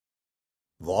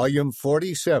Volume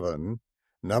 47,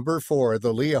 Number 4,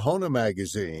 the Liahona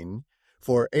magazine,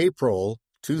 for April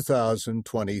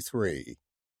 2023.